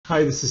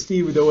Hi, this is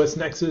Steve with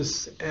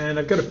OSNexus, and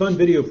I've got a fun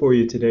video for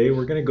you today.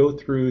 We're going to go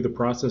through the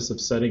process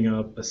of setting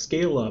up a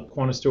scale-up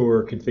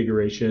QuantaStor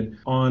configuration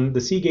on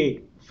the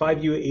Seagate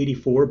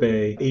 5U84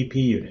 bay AP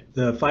unit.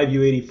 The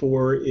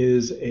 5U84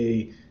 is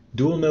a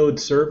dual-node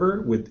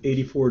server with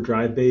 84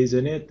 drive bays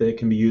in it that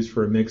can be used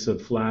for a mix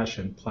of flash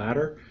and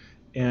platter.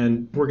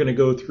 And we're going to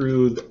go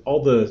through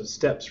all the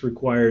steps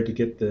required to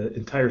get the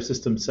entire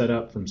system set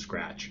up from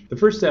scratch. The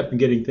first step in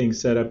getting things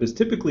set up is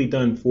typically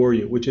done for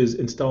you, which is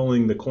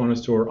installing the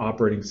QuantaStor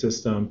operating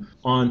system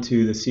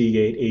onto the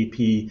Seagate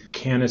AP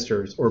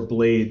canisters, or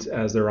blades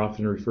as they're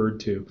often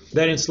referred to.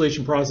 That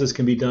installation process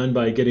can be done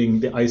by getting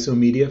the ISO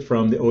media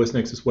from the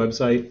OSNexus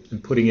website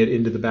and putting it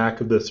into the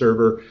back of the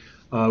server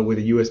with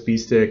a USB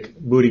stick,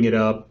 booting it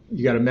up.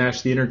 You got to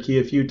mash the enter key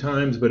a few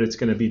times, but it's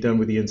going to be done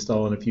with the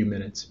install in a few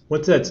minutes.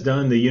 Once that's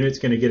done, the unit's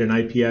going to get an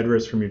IP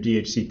address from your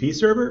DHCP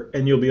server,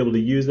 and you'll be able to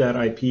use that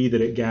IP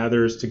that it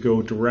gathers to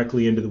go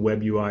directly into the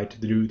web UI to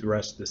do the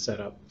rest of the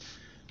setup.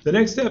 The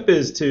next step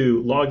is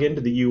to log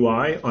into the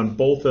UI on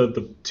both of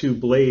the two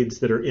blades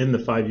that are in the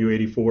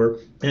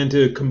 5U84 and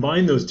to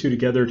combine those two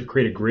together to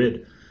create a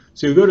grid.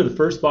 So you go to the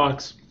first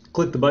box,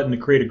 click the button to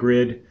create a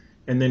grid,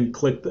 and then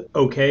click the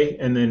OK,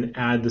 and then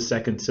add the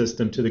second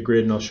system to the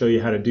grid, and I'll show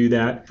you how to do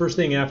that. First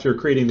thing after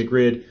creating the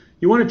grid,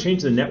 you want to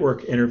change the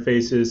network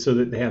interfaces so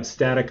that they have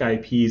static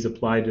IPs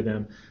applied to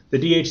them. The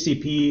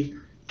DHCP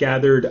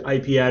gathered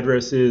IP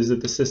addresses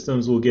that the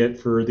systems will get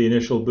for the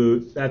initial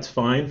boot, that's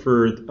fine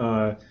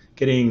for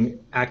getting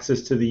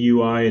access to the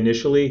UI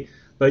initially,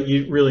 but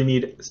you really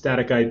need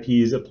static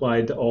IPs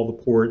applied to all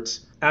the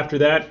ports. After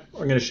that,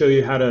 I'm going to show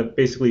you how to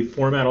basically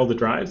format all the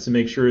drives to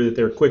make sure that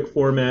they're quick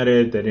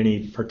formatted, that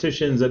any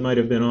partitions that might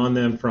have been on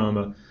them from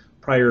a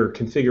prior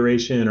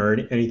configuration or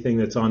anything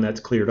that's on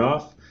that's cleared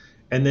off.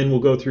 And then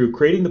we'll go through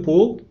creating the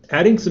pool,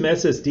 adding some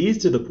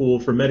SSDs to the pool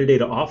for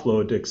metadata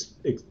offload.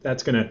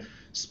 That's going to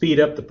speed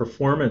up the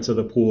performance of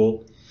the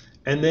pool.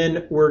 And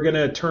then we're going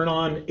to turn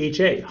on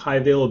HA, high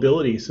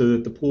availability, so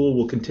that the pool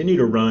will continue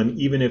to run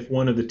even if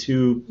one of the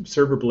two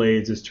server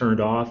blades is turned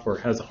off or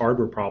has a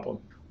hardware problem.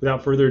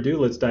 Without further ado,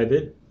 let's dive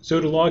in. So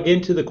to log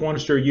into the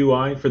QuantaStor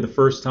UI for the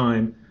first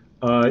time,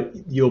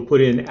 you'll put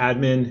in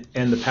admin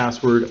and the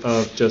password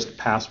of just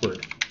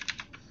password.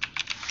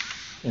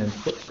 And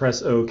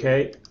press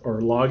OK or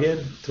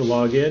login to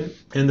log in.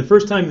 And the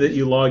first time that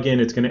you log in,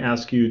 it's going to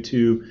ask you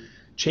to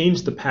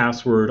change the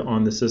password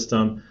on the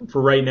system.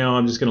 For right now,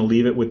 I'm just going to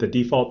leave it with the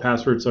default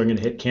password, so I'm going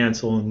to hit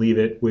cancel and leave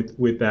it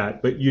with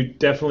that. But you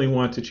definitely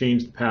want to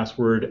change the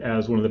password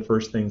as one of the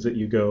first things that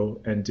you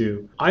go and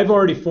do. I've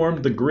already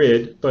formed the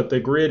grid, but the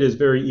grid is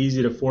very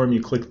easy to form.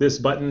 You click this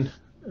button.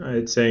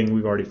 It's saying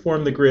we've already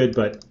formed the grid,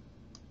 but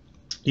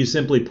you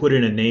simply put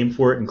in a name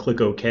for it and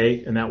click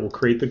OK, and that will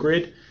create the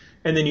grid.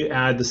 And then you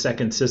add the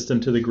second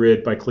system to the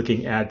grid by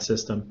clicking Add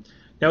System.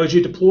 Now, as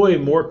you deploy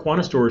more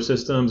QuantaStor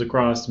systems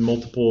across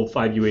multiple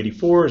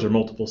 5U84s or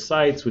multiple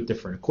sites with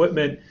different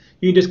equipment,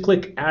 you can just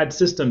click Add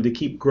System to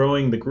keep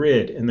growing the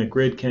grid, and the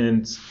grid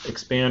can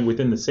expand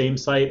within the same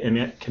site, and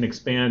it can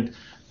expand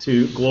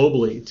to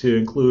globally to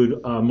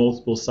include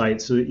multiple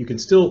sites, so that you can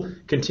still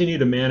continue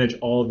to manage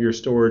all of your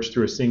storage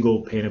through a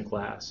single pane of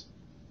glass.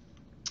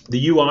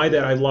 The UI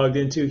that I've logged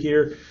into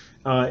here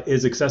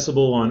is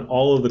accessible on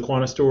all of the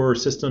QuantaStor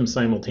systems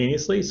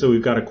simultaneously. So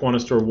we've got a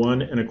QuantaStor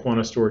 1 and a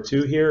QuantaStor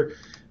 2 here.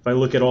 If I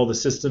look at all the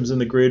systems in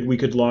the grid, we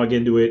could log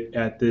into it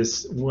at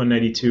this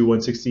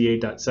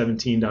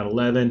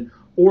 192.168.17.11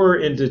 or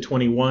into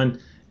 21.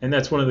 And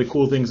that's one of the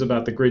cool things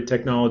about the grid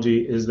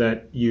technology, is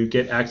that you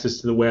get access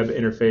to the web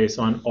interface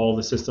on all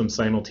the systems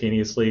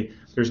simultaneously.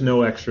 There's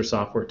no extra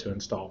software to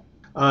install.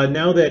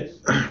 Now that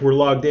we're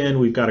logged in,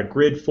 we've got a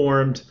grid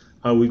formed.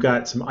 We've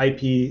got some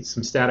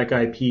static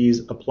IPs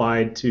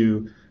applied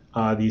to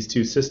these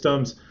two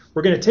systems.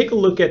 We're going to take a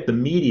look at the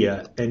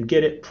media and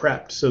get it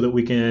prepped so that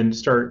we can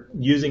start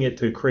using it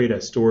to create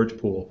a storage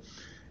pool.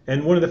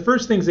 And one of the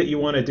first things that you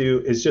want to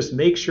do is just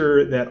make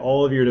sure that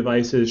all of your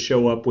devices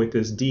show up with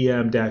this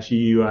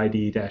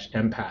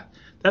DM-UUID-MPath.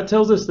 That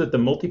tells us that the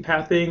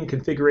multipathing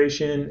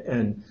configuration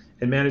and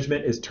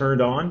management is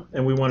turned on,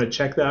 and we want to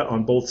check that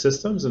on both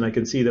systems. And I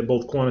can see that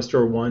both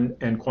QuantaStor 1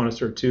 and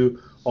QuantaStor 2,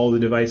 all the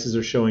devices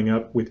are showing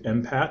up with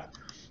MPath.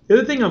 The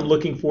other thing I'm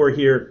looking for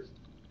here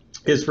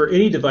is for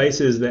any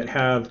devices that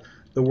have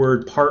the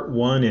word part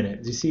 1 in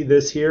it. Do you see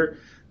this here?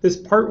 This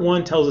part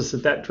 1 tells us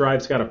that that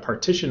drive's got a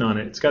partition on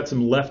it. It's got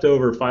some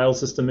leftover file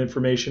system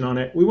information on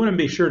it. We want to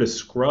be sure to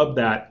scrub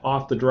that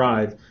off the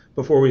drive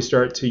before we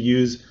start to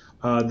use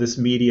this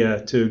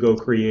media to go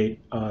create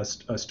a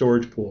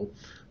storage pool.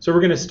 So we're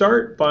going to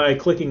start by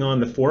clicking on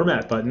the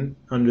Format button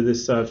under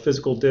this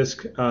physical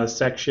disk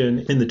section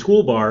in the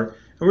toolbar,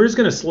 and we're just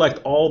going to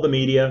select all the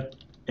media,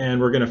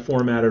 and we're going to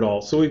format it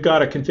all. So we've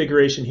got a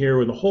configuration here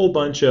with a whole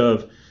bunch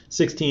of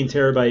 16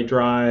 terabyte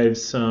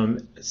drives,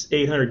 some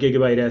 800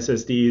 gigabyte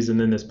SSDs, and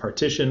then this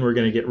partition we're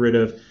going to get rid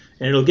of,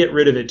 and it'll get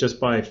rid of it just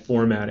by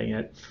formatting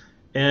it.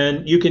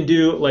 And you can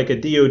do like a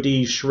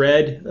DoD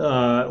shred,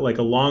 like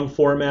a long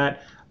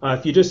format.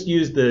 If you just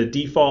use the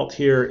default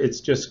here, it's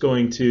just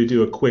going to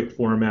do a quick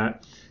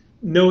format.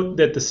 Note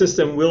that the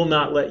system will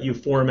not let you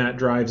format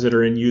drives that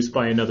are in use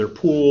by another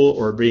pool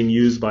or being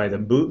used by the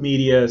boot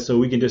media, so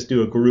we can just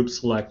do a group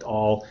select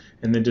all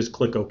and then just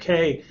click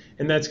OK,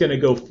 and that's going to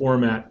go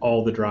format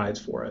all the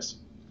drives for us.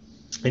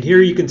 And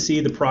here you can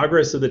see the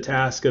progress of the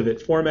task of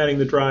it formatting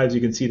the drives. You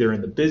can see they're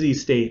in the busy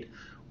state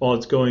while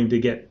it's going to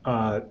get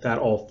that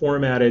all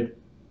formatted.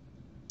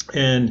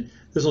 And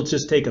this will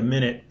just take a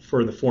minute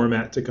for the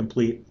format to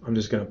complete. I'm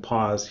just going to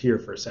pause here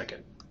for a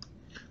second.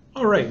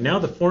 All right, now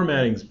the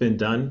formatting's been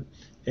done,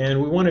 and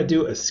we want to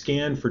do a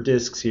scan for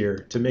disks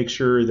here to make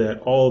sure that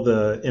all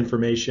the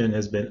information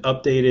has been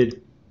updated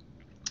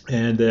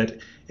and that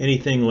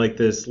anything like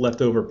this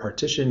leftover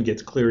partition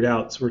gets cleared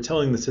out. So we're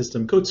telling the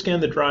system, go scan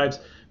the drives,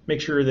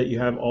 make sure that you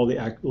have all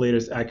the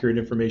latest accurate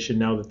information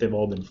now that they've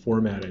all been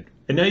formatted.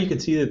 And now you can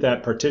see that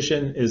that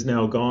partition is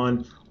now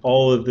gone.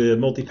 All of the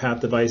multipath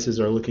devices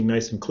are looking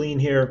nice and clean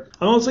here.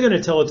 I'm also going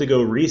to tell it to go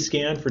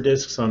rescan for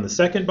disks on the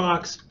second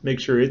box,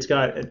 make sure it's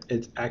got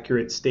its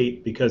accurate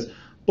state, because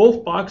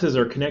both boxes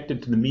are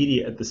connected to the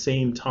media at the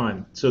same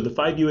time. So the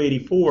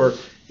 5U84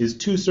 is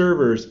 2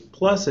 servers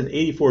plus an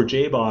 84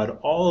 JBOD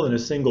all in a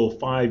single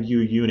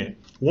 5U unit.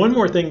 One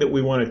more thing that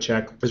we want to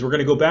check is we're going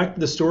to go back to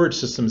the Storage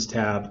Systems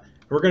tab.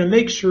 We're going to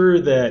make sure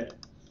that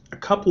a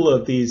couple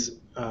of these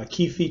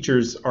key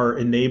features are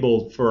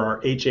enabled for our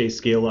HA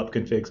scale-up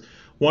configs.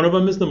 One of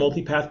them is the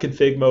multipath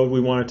config mode. We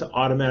want it to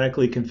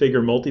automatically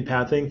configure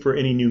multipathing for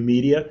any new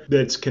media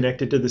that's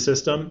connected to the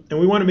system. And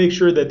we want to make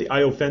sure that the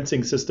IO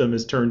fencing system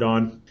is turned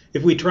on.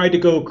 If we tried to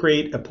go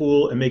create a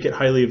pool and make it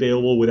highly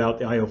available without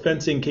the IO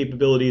fencing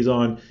capabilities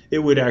on, it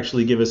would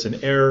actually give us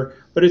an error.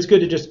 But it's good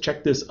to just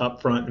check this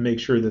up front and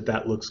make sure that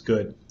that looks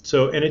good.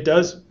 So, and it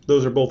does.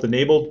 Those are both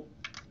enabled.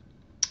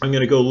 I'm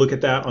going to go look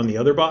at that on the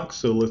other box.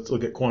 So let's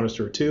look at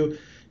QuantaStor 2.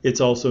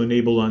 It's also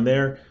enabled on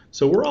there.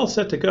 So we're all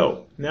set to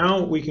go.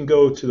 Now we can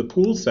go to the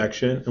pool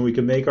section and we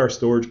can make our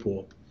storage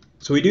pool.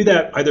 So we do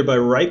that either by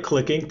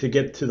right-clicking to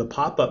get to the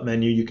pop-up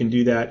menu. You can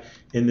do that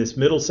in this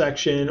middle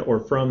section or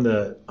from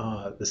the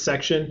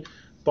section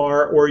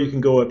bar, or you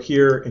can go up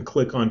here and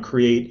click on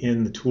Create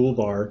in the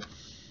toolbar.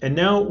 And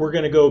now we're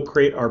going to go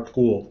create our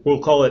pool.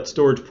 We'll call it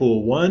Storage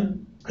Pool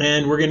 1.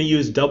 And we're going to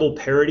use double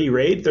parity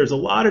RAID. There's a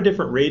lot of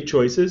different RAID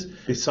choices.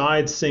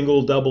 Besides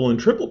single, double, and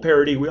triple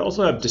parity, we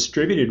also have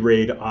distributed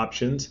RAID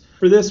options.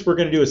 For this, we're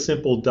going to do a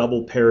simple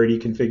double parity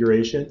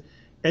configuration.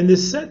 And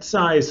this set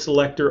size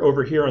selector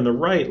over here on the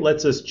right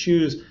lets us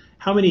choose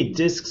how many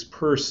disks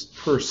per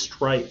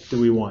stripe do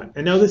we want.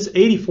 And now this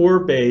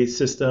 84 bay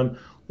system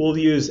will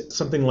use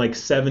something like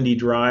 70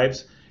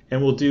 drives,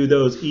 and we'll do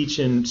those each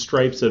in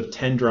stripes of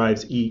 10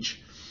 drives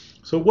each.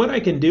 So what I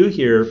can do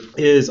here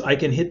is I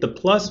can hit the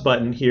plus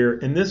button here,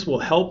 and this will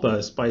help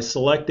us by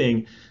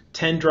selecting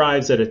 10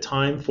 drives at a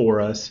time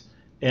for us,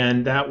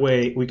 and that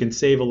way we can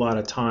save a lot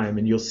of time.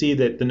 And you'll see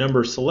that the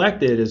number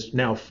selected is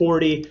now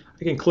 40.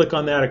 I can click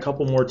on that a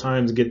couple more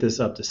times and get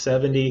this up to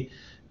 70.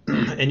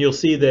 And you'll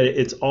see that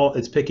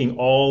it's picking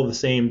all the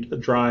same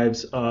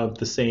drives of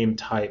the same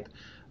type.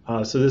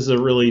 So this is a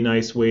really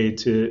nice way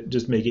to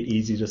just make it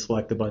easy to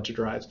select a bunch of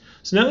drives.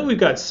 So now that we've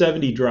got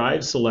 70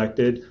 drives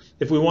selected,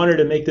 if we wanted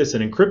to make this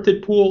an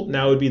encrypted pool,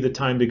 now would be the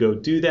time to go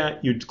do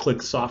that. You'd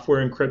click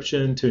software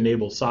encryption to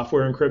enable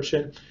software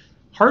encryption.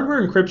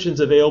 Hardware encryption is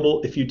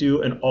available if you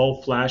do an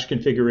all-flash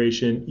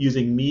configuration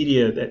using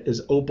media that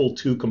is Opal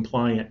 2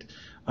 compliant.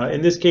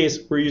 In this case,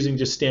 we're using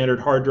just standard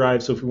hard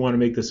drives, so if we want to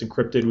make this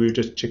encrypted, we would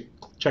just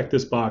check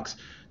this box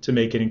to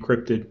make it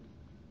encrypted.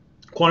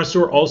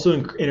 QuantaStor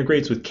also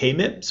integrates with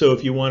KMIP, so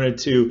if you wanted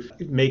to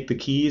make the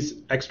keys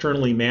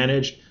externally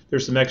managed,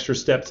 there's some extra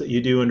steps that you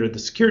do under the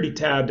Security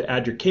tab to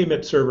add your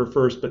KMIP server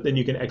first, but then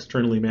you can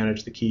externally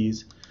manage the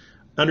keys.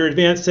 Under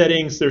Advanced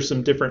Settings, there's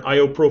some different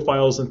I/O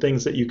profiles and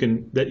things that you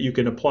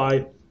can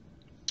apply.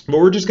 But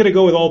we're just going to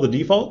go with all the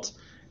defaults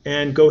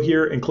and go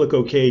here and click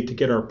OK to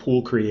get our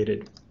pool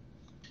created.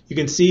 You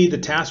can see the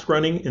task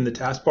running in the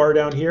taskbar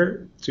down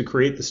here to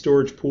create the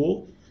storage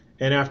pool.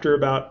 And after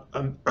about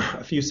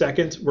a few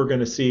seconds, we're going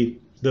to see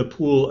the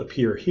pool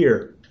appear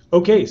here.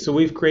 Okay, so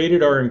we've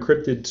created our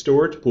encrypted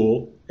storage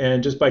pool,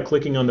 and just by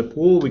clicking on the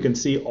pool, we can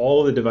see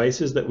all of the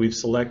devices that we've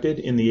selected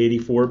in the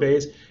 84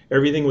 bays.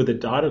 Everything with a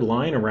dotted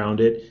line around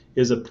it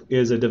is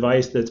a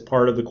device that's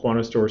part of the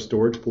QuantaStor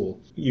storage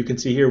pool. You can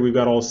see here we've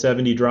got all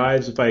 70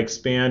 drives. If I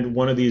expand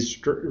one of these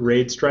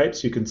RAID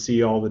stripes, you can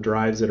see all the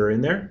drives that are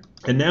in there.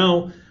 And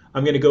now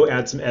I'm going to go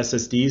add some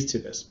SSDs to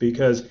this,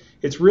 because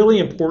it's really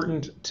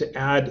important to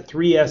add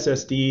 3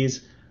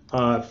 SSDs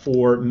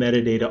for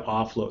metadata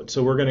offload.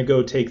 So we're going to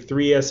go take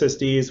 3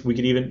 SSDs. We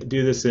could even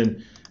do this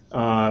in,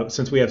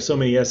 since we have so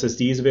many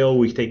SSDs available,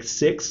 we take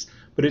 6,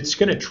 but it's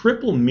going to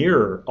triple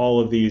mirror all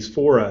of these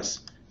for us.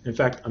 In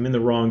fact, I'm in the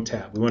wrong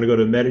tab. We want to go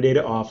to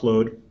metadata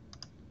offload.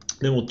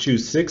 Then we'll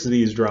choose 6 of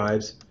these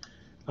drives,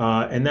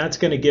 and that's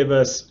going to give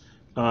us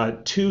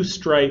two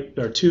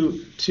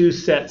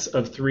sets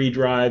of 3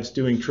 drives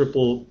doing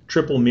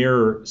triple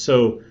mirror.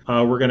 So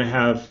we're going to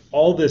have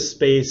all this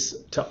space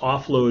to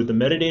offload the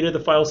metadata of the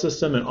file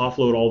system and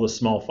offload all the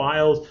small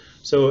files.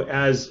 So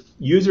as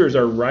users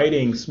are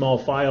writing small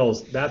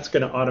files, that's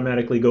going to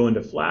automatically go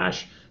into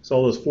flash. So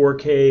all those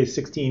 4K,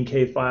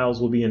 16K files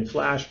will be in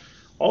flash.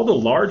 All the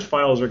large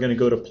files are going to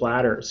go to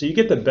platter. So you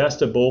get the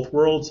best of both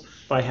worlds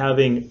by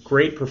having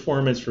great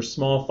performance for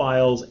small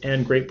files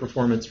and great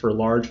performance for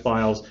large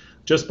files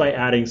just by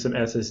adding some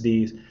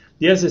SSDs.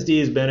 The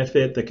SSDs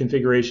benefit the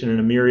configuration in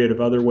a myriad of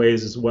other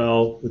ways as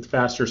well, with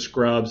faster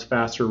scrubs,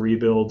 faster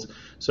rebuilds.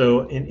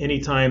 So in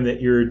any time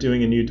that you're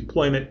doing a new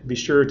deployment, be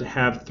sure to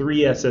have 3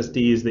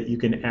 SSDs that you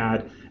can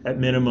add at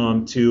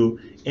minimum to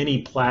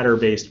any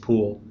platter-based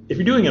pool. If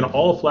you're doing an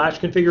all-flash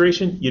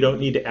configuration, you don't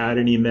need to add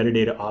any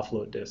metadata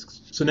offload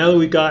disks. So now that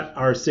we've got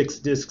our 6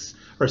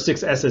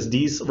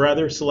 SSDs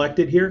rather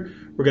selected here,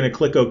 we're going to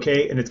click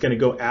OK, and it's going to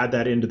go add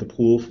that into the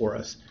pool for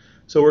us.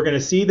 So we're going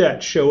to see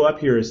that show up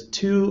here as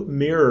 2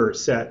 mirror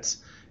sets,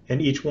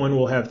 and each one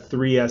will have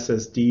 3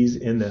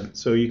 SSDs in them.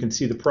 So you can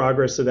see the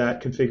progress of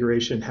that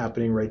configuration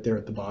happening right there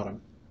at the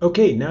bottom.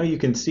 Okay, now you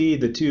can see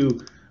the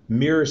 2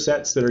 mirror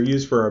sets that are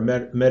used for our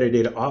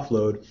metadata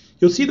offload.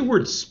 You'll see the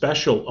word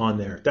special on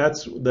there.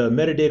 That's the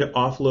metadata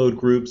offload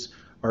groups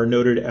are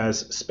noted as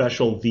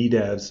special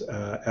VDEVs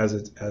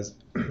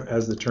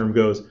as the term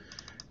goes.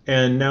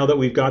 And now that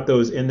we've got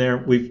those in there,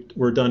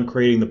 we're done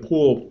creating the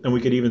pool, and we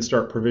could even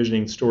start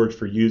provisioning storage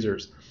for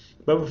users.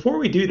 But before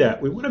we do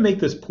that, we want to make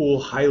this pool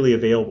highly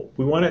available.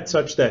 We want it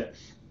such that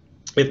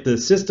if the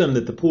system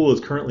that the pool is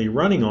currently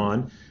running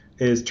on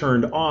is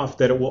turned off,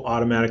 that it will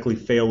automatically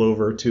fail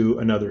over to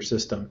another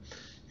system.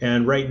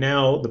 And right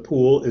now, the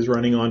pool is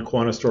running on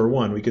QuantaStor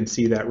 1. We can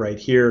see that right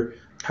here.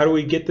 How do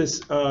we get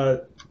this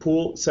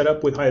pool set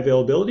up with high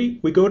availability?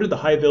 We go to the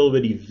High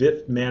Availability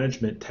VIF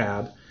Management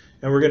tab,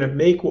 and we're going to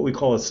make what we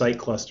call a site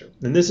cluster.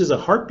 And this is a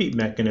heartbeat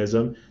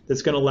mechanism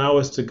that's going to allow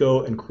us to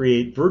go and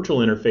create virtual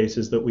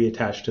interfaces that we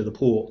attach to the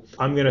pool.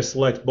 I'm going to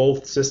select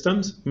both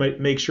systems,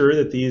 make sure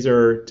that these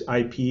are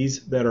IPs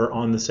that are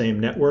on the same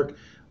network.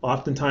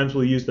 Oftentimes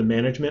we'll use the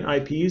management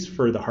IPs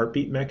for the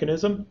heartbeat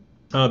mechanism,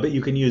 but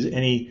you can use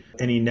any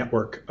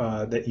network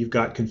that you've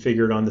got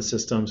configured on the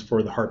systems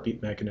for the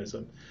heartbeat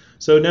mechanism.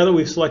 So now that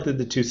we've selected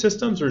the 2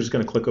 systems, we're just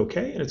going to click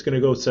OK, and it's going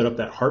to go set up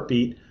that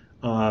heartbeat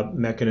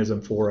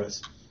mechanism for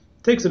us.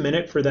 It takes a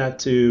minute for that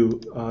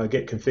to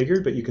get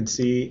configured, but you can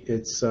see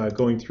it's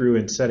going through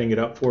and setting it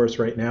up for us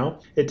right now.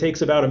 It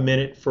takes about a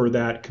minute for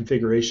that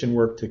configuration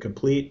work to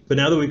complete. But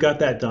now that we've got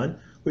that done,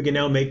 we can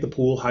now make the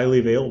pool highly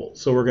available.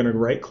 So we're going to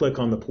right click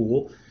on the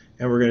pool,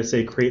 and we're going to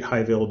say create high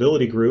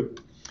availability group.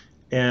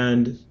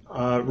 And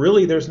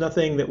really there's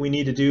nothing that we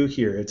need to do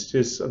here. It's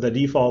just the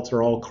defaults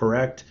are all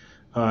correct.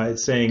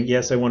 It's saying,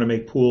 yes, I want to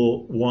make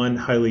pool 1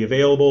 highly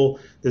available.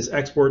 This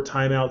export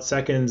timeout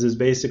seconds is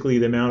basically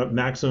the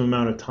maximum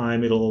amount of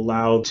time it'll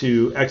allow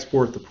to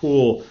export the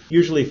pool.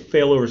 Usually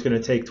failover is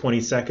going to take 20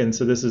 seconds,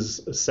 so this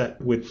is set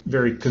with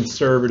very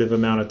conservative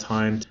amount of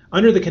time.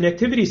 Under the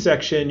connectivity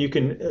section, you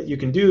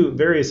can do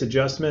various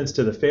adjustments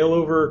to the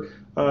failover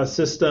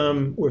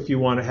system, if you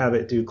want to have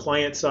it do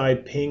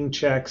client-side ping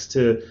checks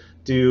to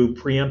do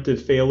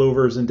preemptive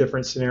failovers in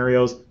different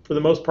scenarios. For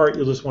the most part,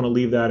 you'll just want to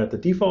leave that at the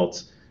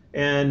defaults.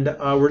 And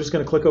we're just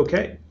going to click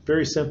OK.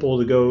 Very simple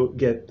to go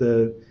get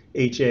the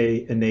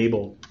HA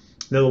enabled.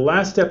 Now the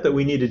last step that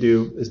we need to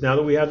do is, now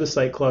that we have the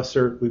site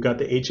cluster, we've got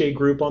the HA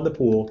group on the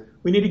pool,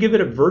 we need to give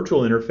it a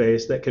virtual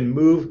interface that can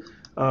move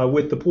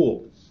with the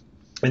pool.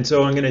 And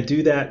so I'm going to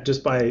do that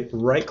just by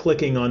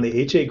right-clicking on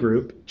the HA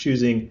group,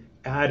 choosing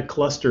Add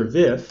Cluster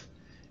VIF,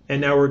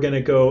 and now we're going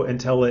to go and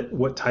tell it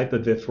what type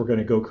of VIF we're going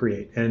to go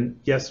create. And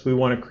yes, we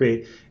want to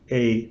create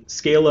a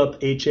scale-up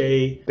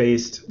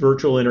HA-based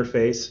virtual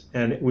interface,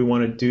 and we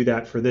want to do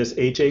that for this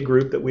HA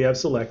group that we have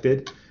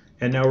selected.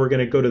 And now we're going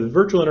to go to the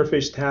virtual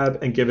interface tab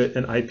and give it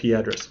an IP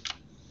address.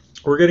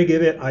 We're going to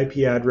give it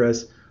IP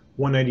address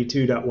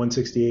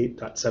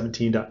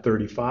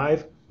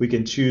 192.168.17.35. We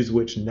can choose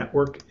which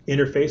network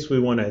interface we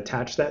want to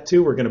attach that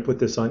to. We're going to put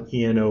this on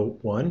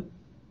ENO1.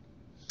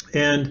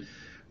 And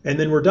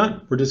then we're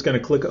done. We're just going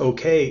to click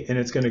OK, and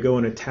it's going to go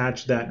and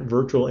attach that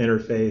virtual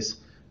interface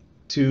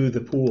to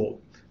the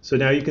pool. So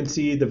now you can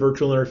see the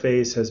virtual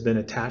interface has been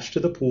attached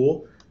to the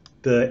pool.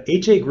 The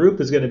HA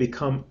group is going to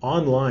become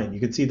online. You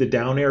can see the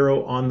down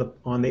arrow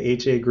on the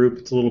HA group.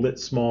 It's a little bit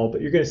small, but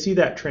you're going to see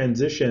that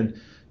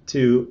transition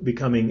to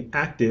becoming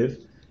active.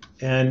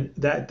 And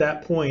at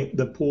that point,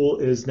 the pool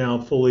is now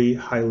fully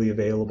highly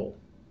available.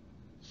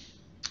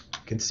 You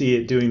can see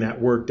it doing that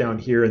work down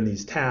here in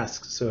these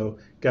tasks, so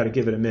got to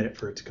give it a minute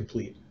for it to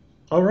complete.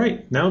 All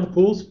right, now the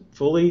pool's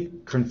fully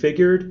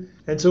configured.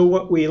 And so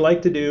what we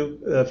like to do,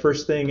 the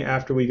first thing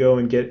after we go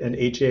and get an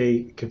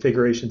HA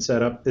configuration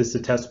set up, is to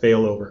test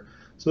failover.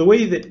 So the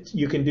way that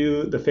you can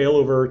do the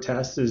failover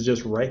test is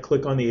just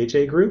right-click on the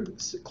HA group,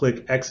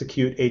 click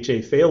Execute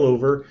HA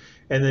Failover,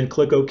 and then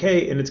click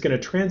OK, and it's going to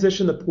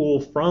transition the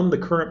pool from the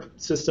current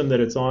system that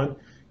it's on,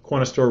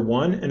 QuantaStor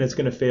 1, and it's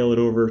going to fail it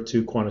over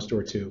to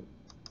QuantaStor 2.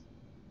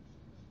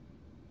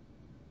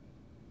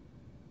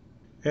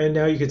 And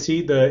now you can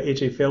see the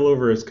HA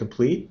failover is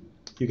complete.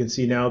 You can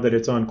see now that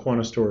it's on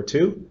QuantaStor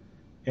 2.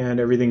 and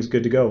everything's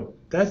good to go.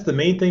 That's the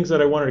main things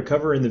that I wanted to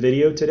cover in the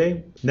video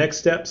today. Next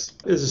steps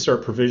is to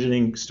start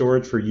provisioning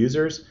storage for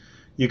users.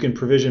 You can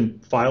provision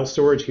file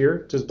storage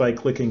here just by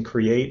clicking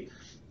Create,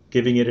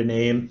 giving it a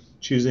name,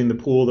 choosing the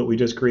pool that we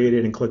just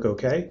created, and click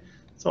OK.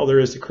 That's all there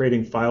is to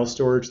creating file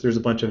storage. There's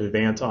a bunch of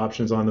advanced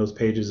options on those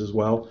pages as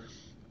well.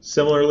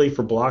 Similarly,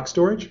 for block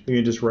storage, you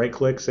can just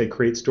right-click, say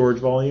Create Storage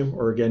Volume,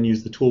 or again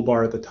use the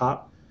toolbar at the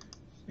top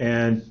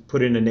and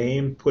put in a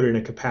name, put in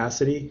a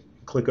capacity,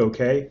 click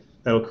OK.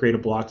 That'll create a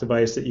block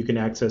device that you can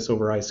access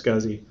over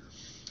iSCSI.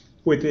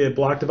 With the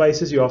block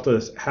devices, you also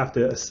have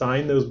to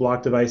assign those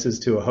block devices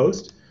to a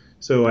host.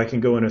 So I can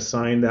go and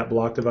assign that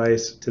block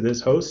device to this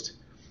host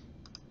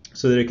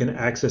so that it can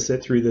access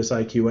it through this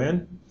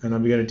IQN. And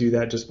I'm going to do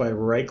that just by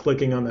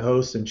right-clicking on the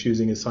host and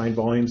choosing Assign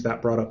Volumes.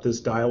 That brought up this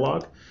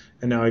dialog.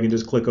 And now I can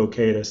just click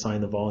OK to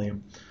assign the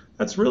volume.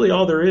 That's really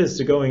all there is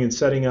to going and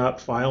setting up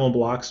file and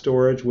block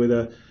storage with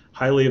a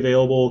highly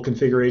available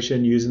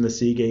configuration using the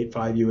Seagate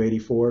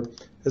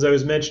 5U84. As I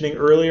was mentioning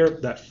earlier,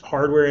 that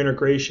hardware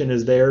integration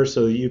is there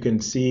so that you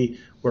can see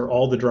where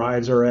all the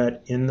drives are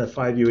at in the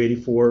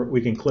 5U84.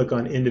 We can click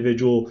on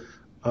individual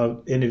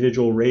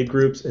RAID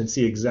groups and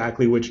see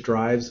exactly which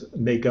drives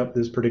make up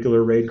this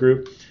particular RAID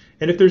group.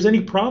 And if there's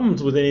any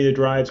problems with any of the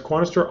drives,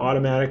 QuantaStor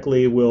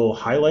automatically will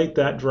highlight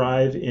that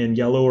drive in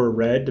yellow or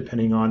red,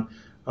 depending on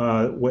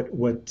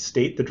what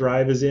state the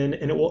drive is in,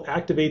 and it will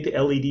activate the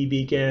LED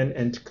beacon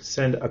and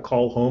send a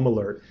call home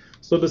alert.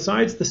 So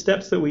besides the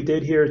steps that we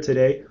did here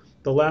today,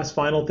 the last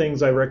final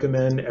things I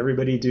recommend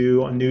everybody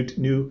do on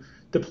new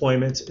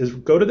deployments is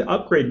go to the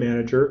Upgrade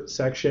Manager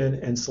section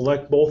and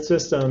select both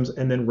systems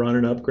and then run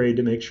an upgrade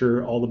to make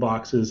sure all the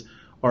boxes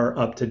are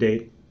up to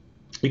date.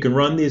 You can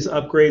run these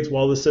upgrades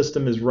while the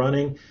system is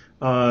running.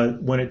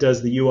 When it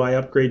does the UI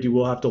upgrade, you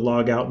will have to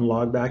log out and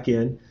log back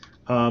in.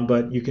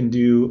 But you can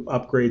do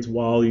upgrades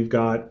while you've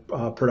got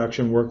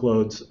production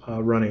workloads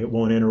running. It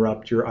won't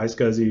interrupt your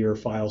iSCSI or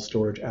file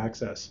storage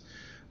access.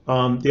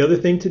 The other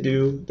thing to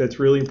do that's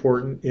really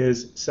important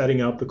is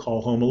setting up the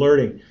call home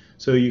alerting.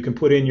 So you can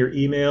put in your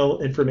email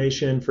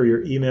information for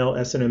your email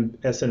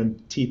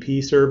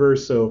SNMTP server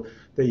so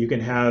that you can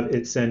have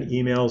it send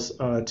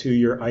emails to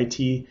your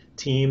IT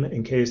team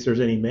in case there's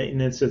any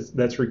maintenance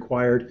that's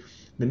required.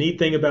 The neat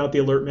thing about the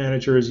Alert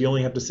Manager is you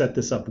only have to set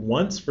this up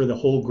once for the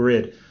whole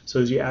grid.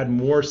 So as you add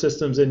more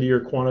systems into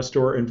your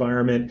QuantaStor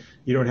environment,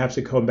 you don't have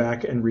to come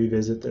back and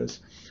revisit this.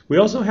 We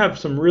also have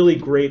some really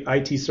great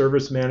IT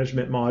service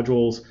management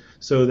modules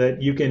so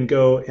that you can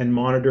go and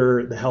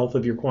monitor the health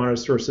of your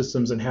QuantaStor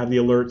systems and have the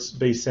alerts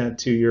be sent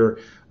to your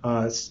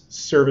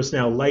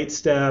ServiceNow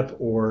Lightstep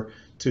or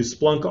to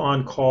Splunk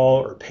On Call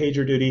or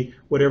PagerDuty,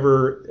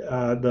 whatever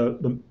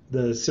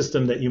the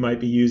system that you might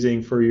be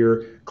using for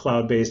your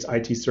cloud-based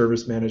IT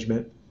service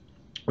management.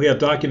 We have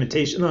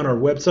documentation on our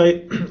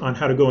website on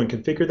how to go and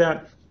configure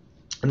that.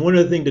 And one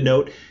other thing to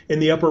note, in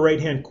the upper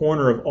right-hand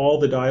corner of all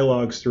the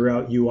dialogues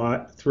throughout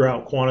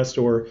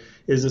QuantaStor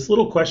is this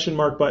little question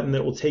mark button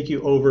that will take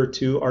you over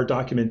to our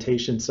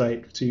documentation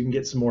site so you can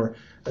get some more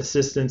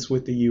assistance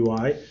with the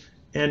UI.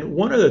 And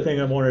one other thing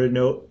I wanted to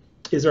note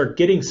is our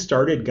Getting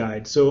Started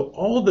guide. So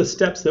all the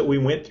steps that we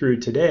went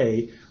through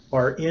today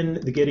are in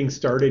the Getting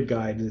Started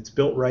guide. It's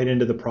built right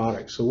into the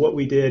product. So what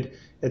we did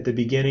at the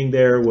beginning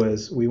there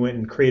was we went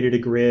and created a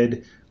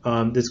grid.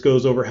 This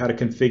goes over how to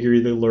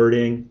configure the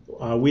alerting.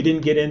 We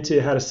didn't get into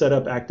how to set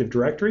up Active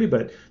Directory,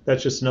 but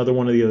that's just another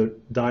one of the other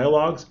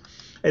dialogues.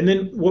 And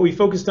then what we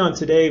focused on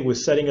today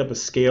was setting up a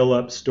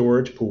scale-up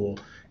storage pool.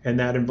 And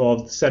that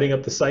involved setting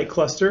up the site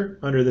cluster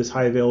under this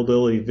high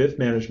availability VIF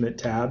management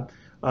tab.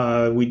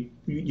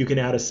 You can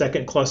add a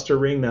second cluster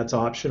ring, that's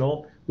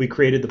optional. We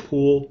created the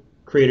pool,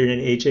 created an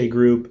HA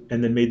group,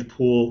 and then made the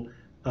pool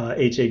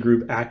HA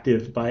group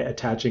active by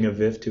attaching a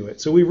VIF to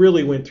it. So we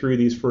really went through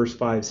these first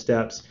 5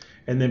 steps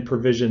and then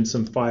provisioned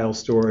some file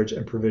storage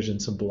and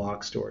provisioned some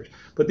block storage.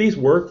 But these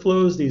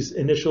workflows, these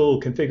initial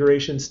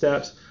configuration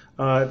steps,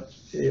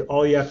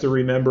 all you have to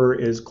remember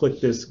is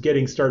click this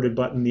Getting Started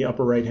button in the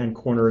upper right-hand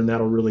corner, and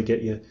that'll really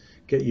get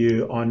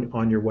you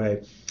on your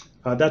way.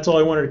 That's all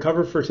I wanted to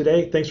cover for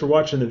today. Thanks for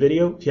watching the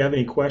video. If you have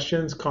any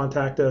questions,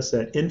 contact us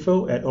at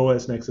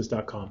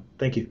info@osnexus.com.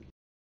 Thank you.